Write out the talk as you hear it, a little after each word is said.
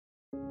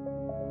Hello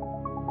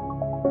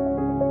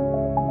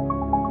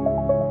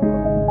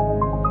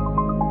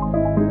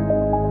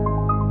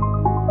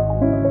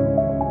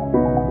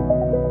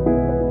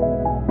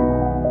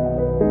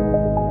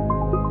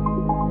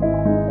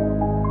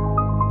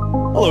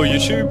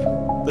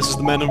YouTube, this is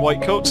the Men in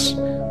White Coats.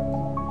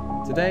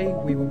 Today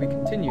we will be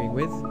continuing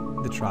with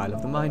the trial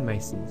of the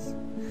Minemasons.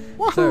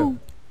 Woohoo! So,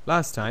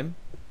 last time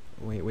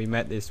we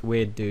met this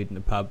weird dude in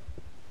the pub,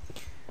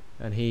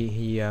 and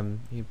he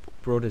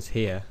brought us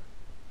here.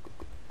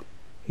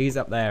 He's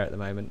up there at the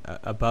moment,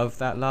 above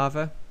that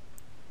lava.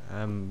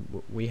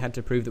 We had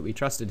to prove that we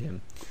trusted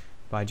him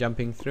by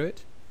jumping through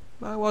it.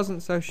 I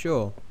wasn't so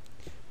sure,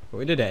 but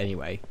we did it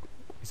anyway.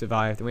 We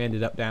survived, and we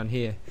ended up down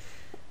here.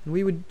 And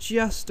we were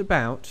just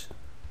about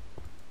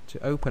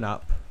to open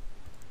up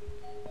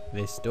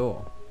this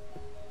door.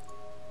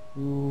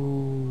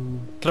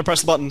 Ooh. Can I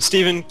press the button?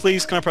 Steven,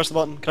 please, can I press the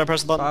button? Can I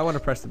press the button? I want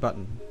to press the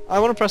button. I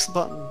want to press the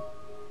button.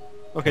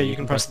 Okay, you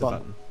can press the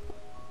button.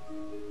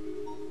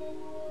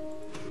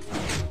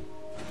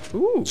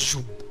 Ooh,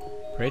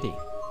 pretty.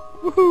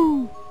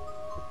 Woohoo!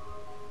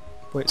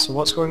 Wait, so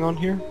what's going on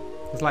here?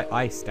 There's like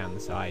ice down the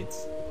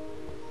sides.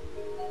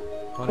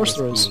 Of course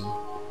there is.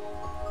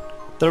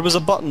 There was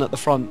a button at the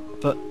front,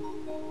 but...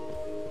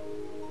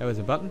 There was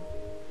a button?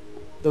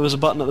 There was a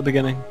button at the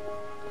beginning.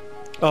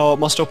 Oh, it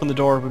must open the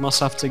door. We must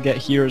have to get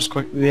here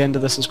the end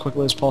of this as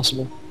quickly as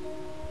possible.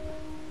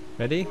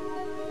 Ready?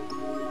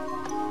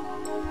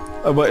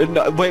 Oh, wait,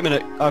 no, wait a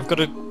minute. I've got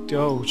to...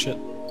 Oh, shit.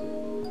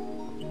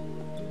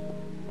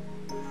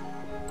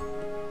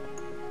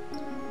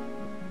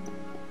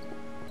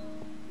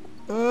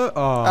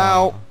 Oh.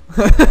 Ow!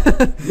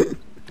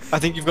 I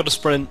think you've got to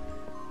sprint.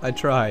 I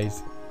tried.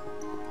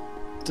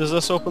 Does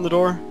this open the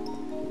door?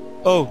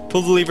 Oh,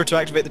 pull the lever to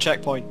activate the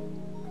checkpoint.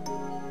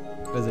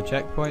 There's a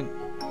checkpoint.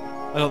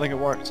 I don't think it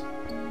worked.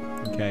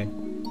 Okay,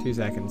 2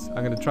 seconds.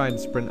 I'm gonna try and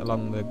sprint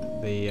along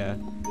the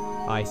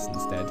ice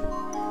instead.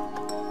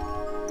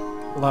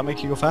 Will that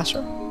make you go faster?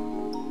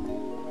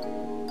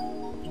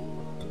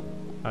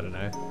 I don't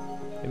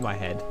know. In my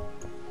head.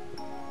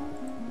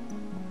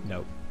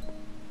 Nope.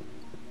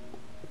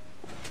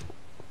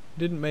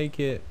 Didn't make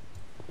it.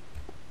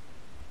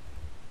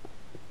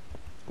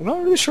 I'm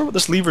not really sure what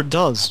this lever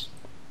does,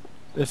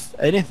 if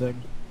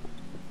anything.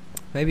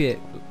 Maybe it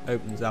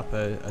opens up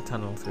a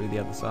tunnel through the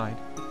other side.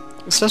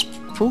 It says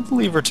pull the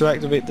lever to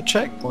activate the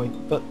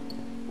checkpoint, but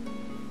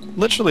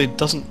literally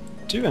doesn't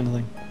do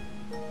anything.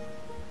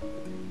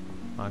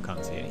 I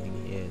can't see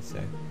anything here, so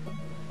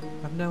I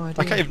have no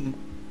idea. I can't even...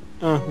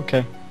 Oh,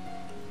 okay.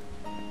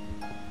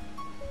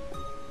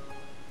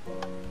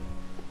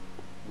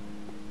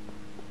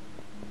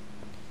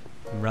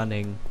 I'm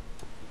running.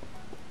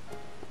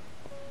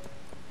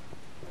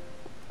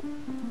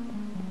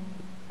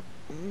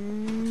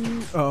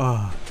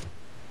 Oh.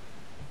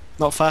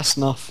 Not fast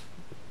enough.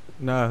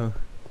 No.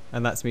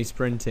 And that's me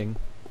sprinting.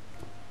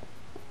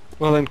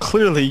 Well then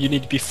clearly you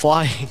need to be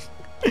flying.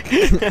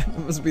 That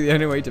must be the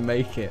only way to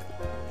make it.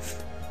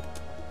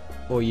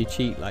 Or you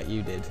cheat like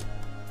you did.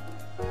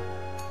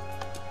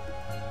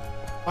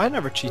 I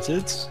never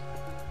cheated.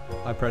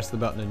 I pressed the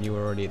button and you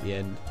were already at the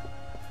end.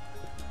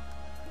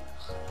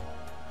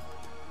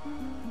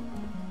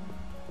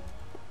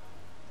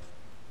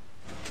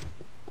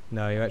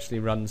 No, you actually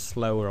run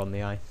slower on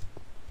the ice.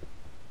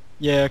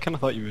 Yeah, I kinda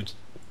thought you would.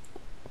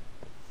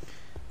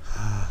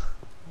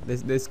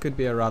 This could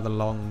be a rather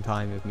long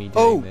time of me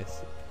doing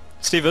this.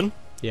 Stephen,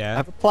 Yeah? I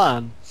have a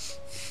plan.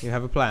 You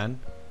have a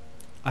plan?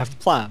 I have a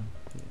plan.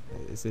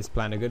 Is this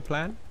plan a good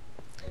plan?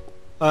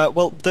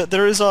 Well,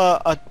 there is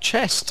a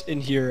chest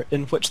in here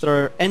in which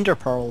there are ender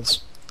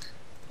pearls.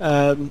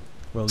 We'll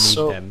need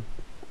them.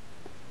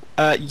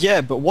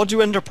 Yeah, but what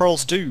do ender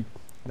pearls do?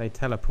 They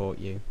teleport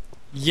you.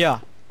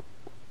 Yeah.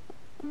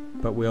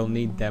 But we'll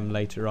need them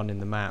later on in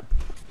the map.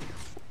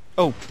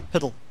 Oh,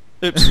 piddle.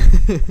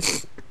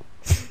 Oops.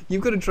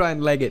 You've got to try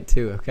and leg it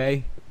too,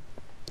 okay?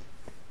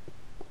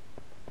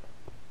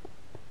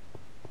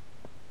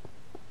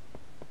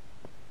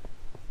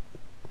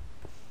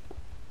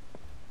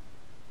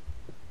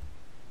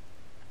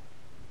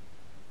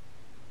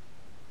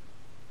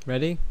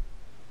 Ready?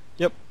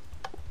 Yep.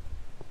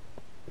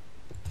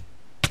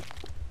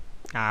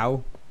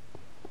 Ow.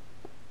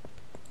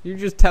 You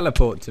just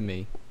teleport to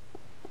me.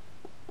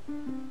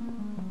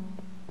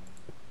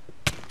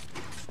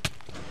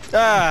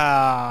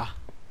 Ah!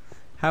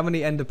 How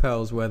many ender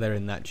pearls were there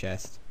in that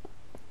chest?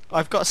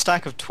 I've got a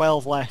stack of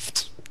 12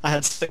 left. I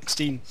had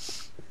 16.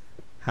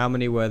 How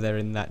many were there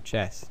in that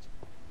chest?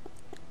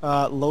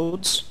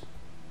 Loads.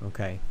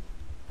 Okay.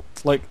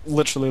 Like,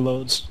 literally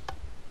loads.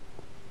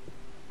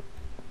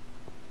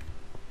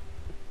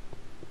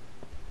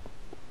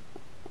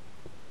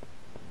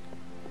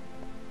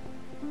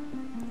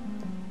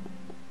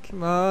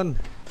 Come on.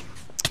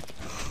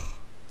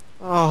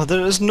 Oh,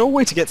 there is no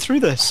way to get through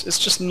this. It's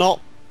just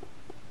not...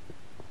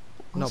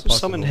 Not There's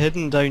something possible.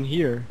 hidden down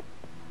here.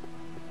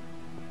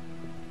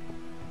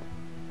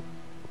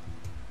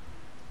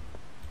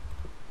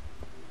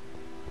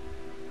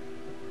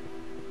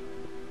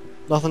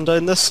 Nothing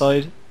down this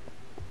side.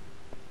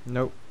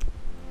 Nope.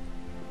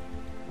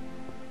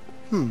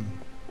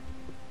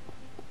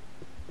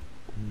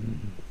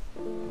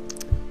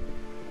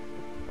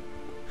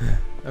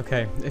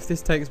 Okay, if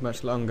this takes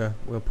much longer,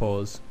 we'll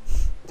pause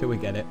till we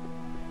get it.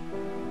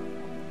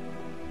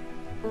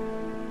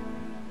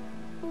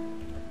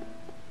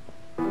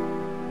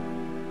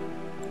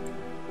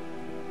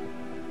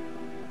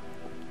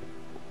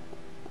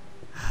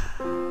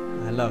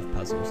 I love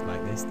puzzles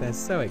like this, they're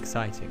so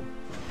exciting.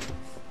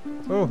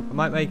 Oh, I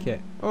might make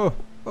it. Oh,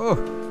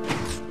 oh,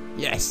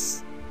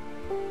 yes!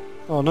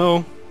 Oh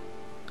no.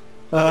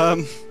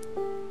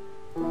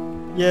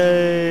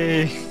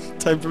 Yay!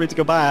 Time for me to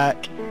go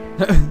back.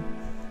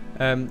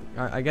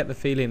 I get the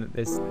feeling that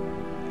this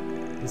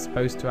is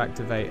supposed to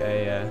activate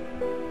a...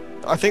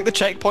 I think the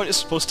checkpoint is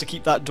supposed to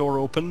keep that door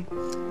open.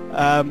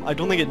 I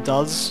don't think it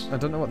does. I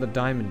don't know what the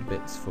diamond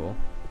bit's for.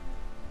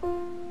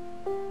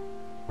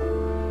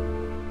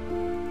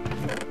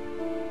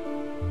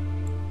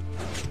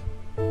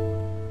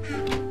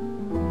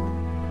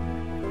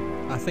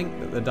 I think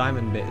that the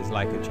diamond bit is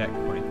like a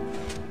checkpoint.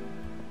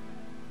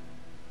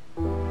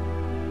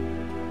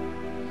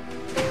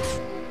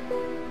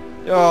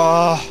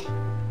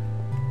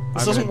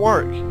 This doesn't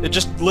work. It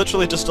just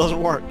literally just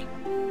doesn't work.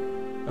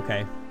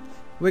 Okay,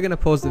 we're gonna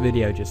pause the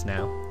video just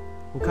now.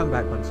 We'll come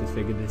back once we've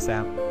figured this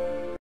out.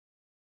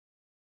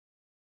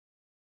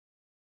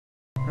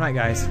 Right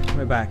guys,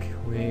 we're back.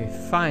 We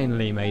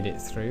finally made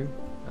it through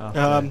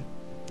after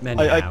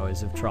many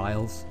hours of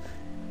trials.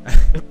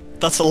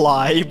 That's a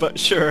lie, but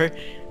sure.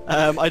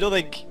 I don't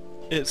think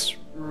it's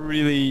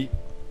really...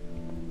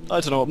 I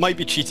don't know, it might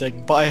be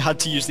cheating, but I had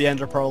to use the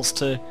ender pearls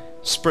to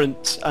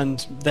sprint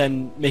and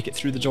then make it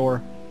through the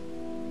door.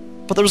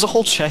 But there was a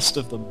whole chest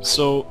of them,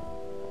 so...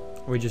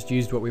 We just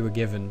used what we were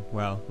given.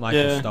 Well,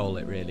 Michael stole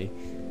it, really.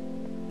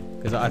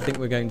 Because I think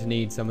we're going to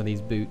need some of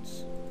these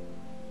boots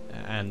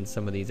and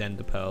some of these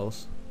ender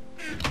pearls.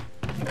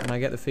 And I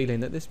get the feeling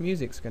that this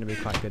music's going to be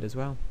quite good as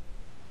well.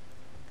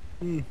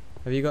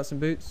 Have you got some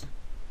boots?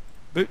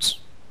 Boots?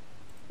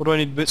 What do I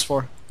need boots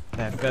for?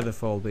 They're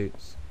featherfall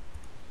boots.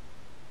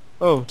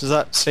 Oh, does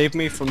that save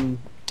me from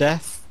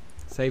death?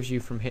 Saves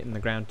you from hitting the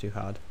ground too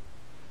hard.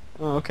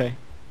 Oh, okay.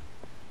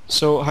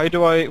 So how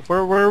do I...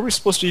 Where are we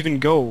supposed to even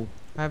go?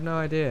 I have no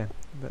idea,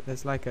 but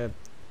there's like a...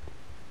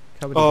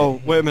 Oh,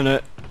 wait a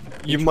minute.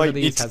 You might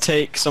need to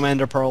take some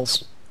ender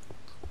pearls.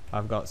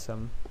 I've got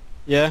some.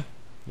 Yeah?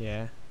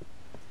 Yeah.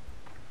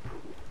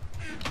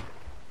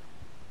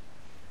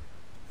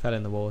 Fell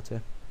in the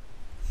water.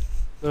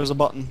 There's a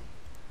button.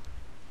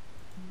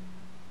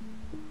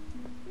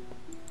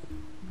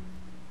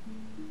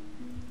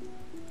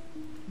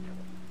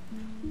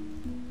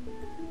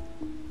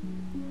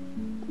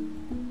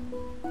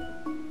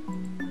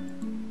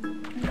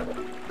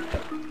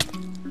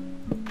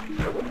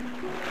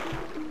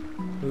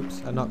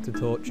 Oops, I knocked a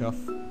torch off.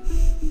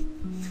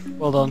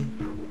 Well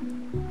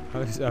done.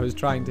 I was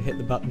trying to hit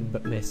the button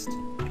but missed.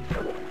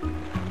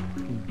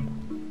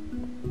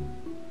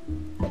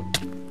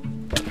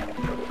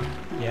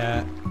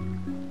 Yeah.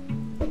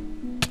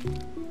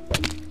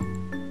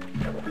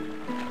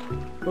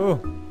 Oh!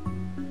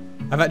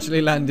 I've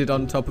actually landed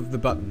on top of the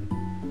button.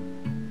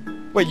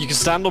 Wait, you can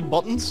stand on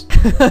buttons?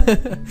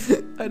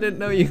 I didn't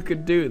know you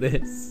could do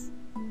this.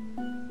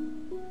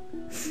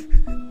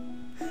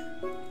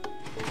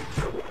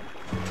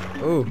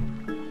 Oh,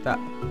 that...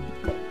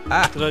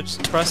 Ah! Did I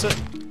just press it?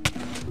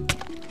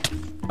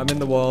 I'm in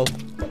the wall.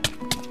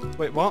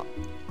 Wait, what?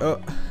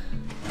 Oh.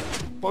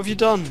 What have you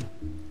done?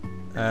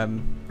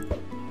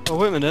 Oh,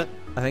 wait a minute.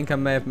 I think I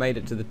may have made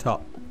it to the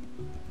top.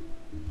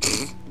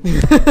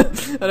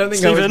 I don't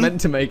think I was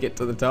meant to make it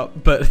to the top,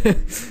 but...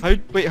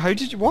 Wait, how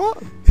did you...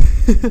 What?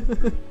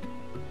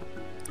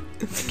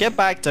 Get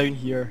back down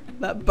here.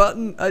 That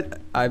button...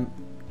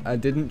 I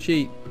didn't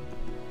cheat.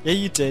 Yeah,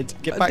 you did.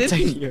 Get back down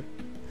here.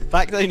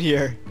 Back down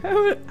here.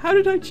 How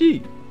did I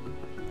cheat?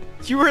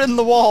 You were in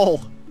the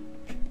wall.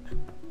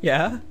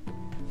 Yeah?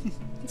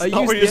 I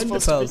used the ender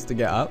pearls to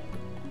get up.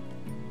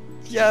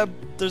 Yeah,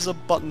 there's a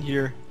button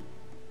here.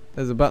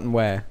 There's a button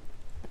where?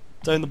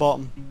 Down the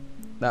bottom.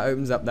 That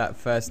opens up that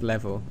first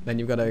level. Then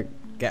you've got to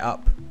get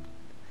up.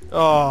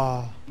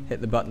 Oh.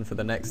 Hit the button for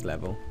the next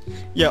level.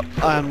 Yep,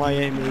 and my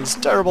aim is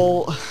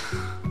terrible.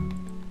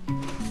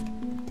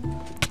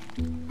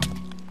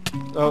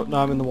 Oh, no,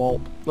 I'm in the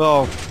wall.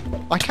 Oh,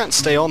 I can't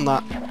stay on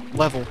that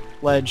level,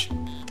 ledge,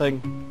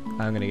 thing.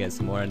 I'm gonna get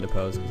some more ender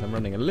pearls because I'm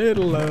running a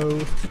little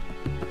low.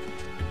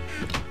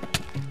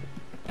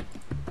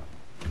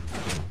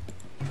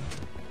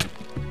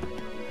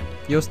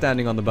 You're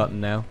standing on the button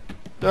now.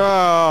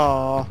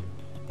 Oh.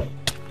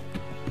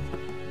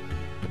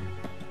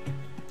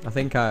 I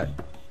think I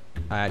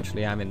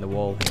actually am in the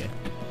wall here.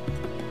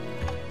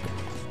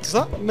 Does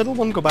that middle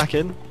one go back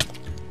in?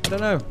 I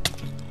don't know.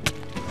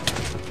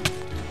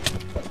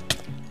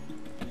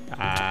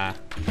 Ah.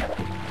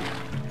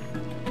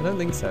 I don't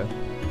think so.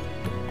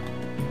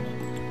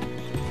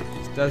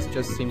 This does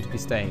just seem to be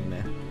staying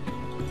there.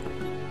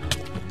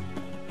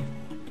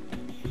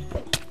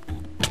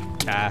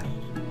 Ah.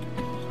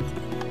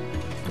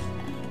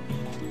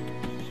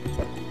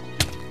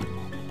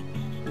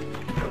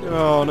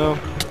 Oh no.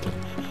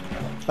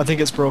 I think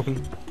it's broken.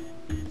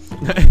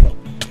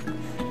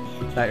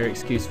 Is that your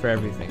excuse for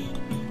everything?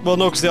 Well,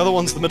 no, because the other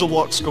ones, the middle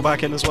blocks, go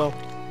back in as well.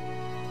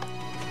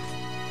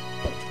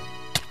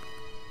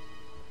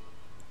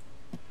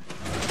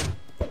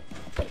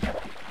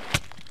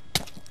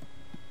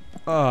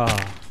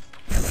 Oh.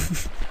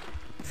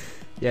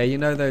 Yeah, you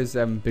know those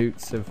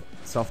boots of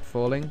soft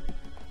falling?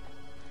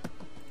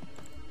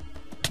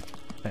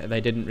 They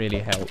didn't really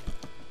help.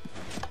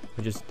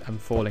 I'm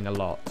falling a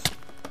lot.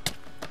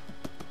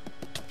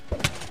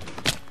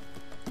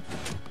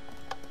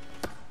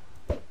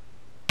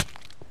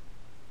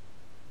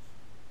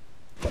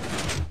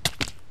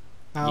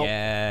 Ow.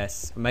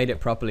 Yes, I made it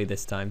properly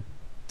this time.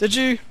 Did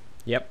you?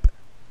 Yep,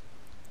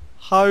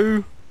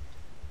 How?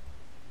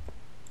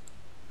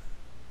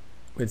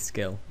 with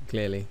skill,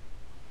 clearly.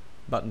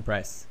 Button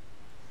press.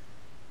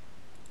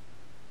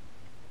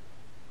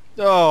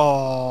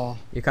 Oh.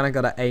 You kind of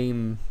got to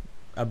aim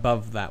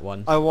above that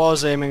one. I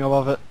was aiming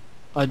above it.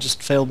 I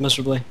just failed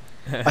miserably.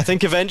 I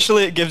think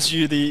eventually it gives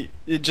you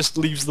it just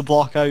leaves the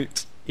block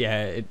out.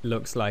 Yeah, it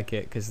looks like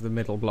it because the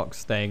middle block's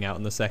staying out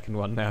on the second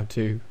one now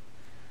too.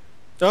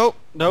 Oh,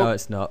 no. No,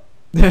 it's not.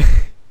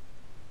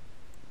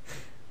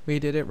 We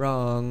did it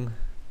wrong.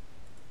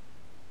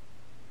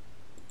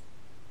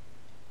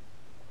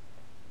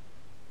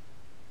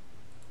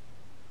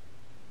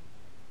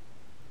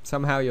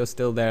 Somehow you're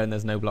still there and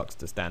there's no blocks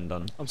to stand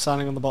on. I'm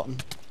standing on the button.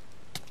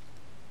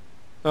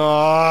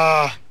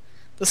 Ah,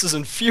 this is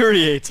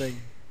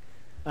infuriating.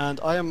 And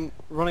I am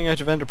running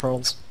out of ender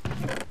pearls.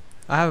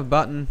 I have a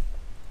button.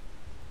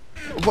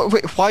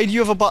 Wait, why do you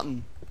have a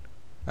button?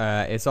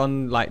 It's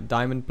on like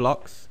diamond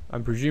blocks.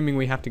 I'm presuming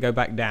we have to go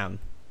back down.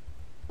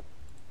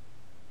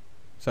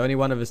 So only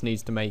one of us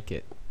needs to make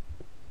it.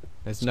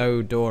 There's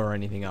no door or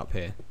anything up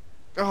here.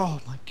 Oh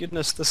my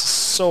goodness, this is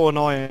so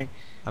annoying.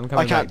 I'm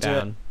coming back do it.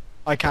 down.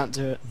 I can't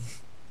do it.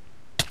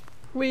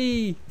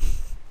 Whee!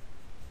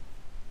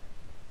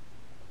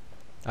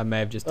 I may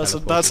have just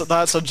teleported.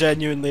 That's a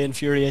genuinely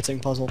infuriating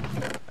puzzle.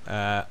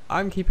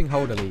 I'm keeping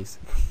hold of these.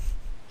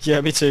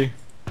 Yeah, me too.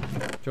 Do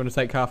you want to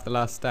take half the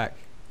last stack?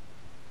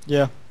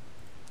 Yeah.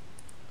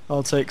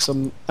 I'll take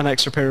an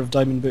extra pair of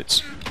diamond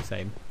boots.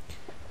 Same.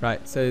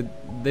 Right, so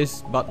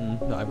this button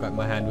that I've got in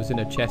my hand was in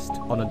a chest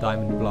on a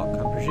diamond block.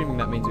 I'm presuming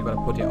that means we've got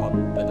to put it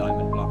on the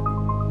diamond block.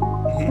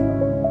 Mm-hmm.